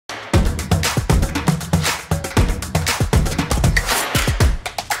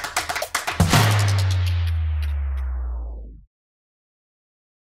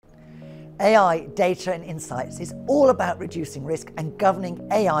AI, data and insights is all about reducing risk and governing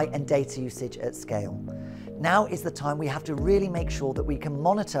AI and data usage at scale. Now is the time we have to really make sure that we can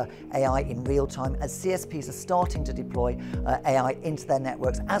monitor AI in real time as CSPs are starting to deploy AI into their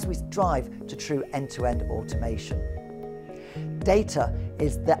networks as we drive to true end-to-end automation. Data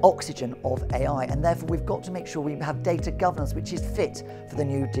is the oxygen of AI, and therefore we've got to make sure we have data governance which is fit for the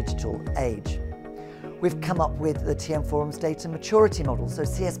new digital age. We've come up with the TM Forum's data maturity model, so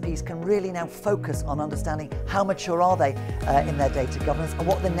CSPs can really now focus on understanding how mature are they in their data governance and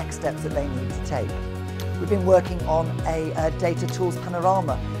what are the next steps that they need to take. We've been working on a data tools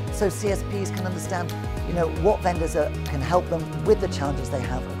panorama, so CSPs can understand what vendors can help them with the challenges they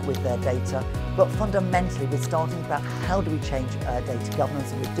have with their data. But fundamentally, we're starting about how do we change data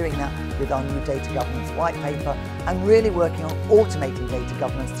governance, and we're doing that with our new data governance white paper and really working on automating data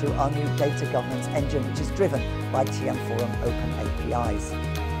governance through our new data governance engine, which is driven by TM Forum Open APIs.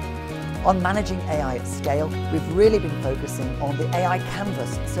 On managing AI at scale, we've really been focusing on the AI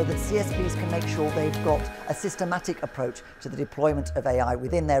canvas so that CSPs can make sure they've got a systematic approach to the deployment of AI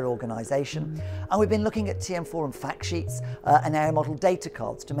within their organisation. And we've been looking at TM Forum fact sheets and AI model data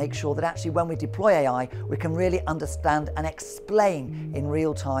cards to make sure that actually when we deploy AI, we can really understand and explain in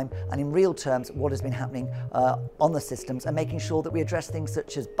real time and in real terms what has been happening on the systems, and making sure that we address things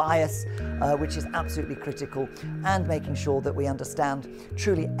such as bias, which is absolutely critical, and making sure that we understand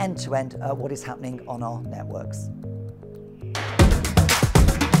truly end-to-end what is happening on our networks.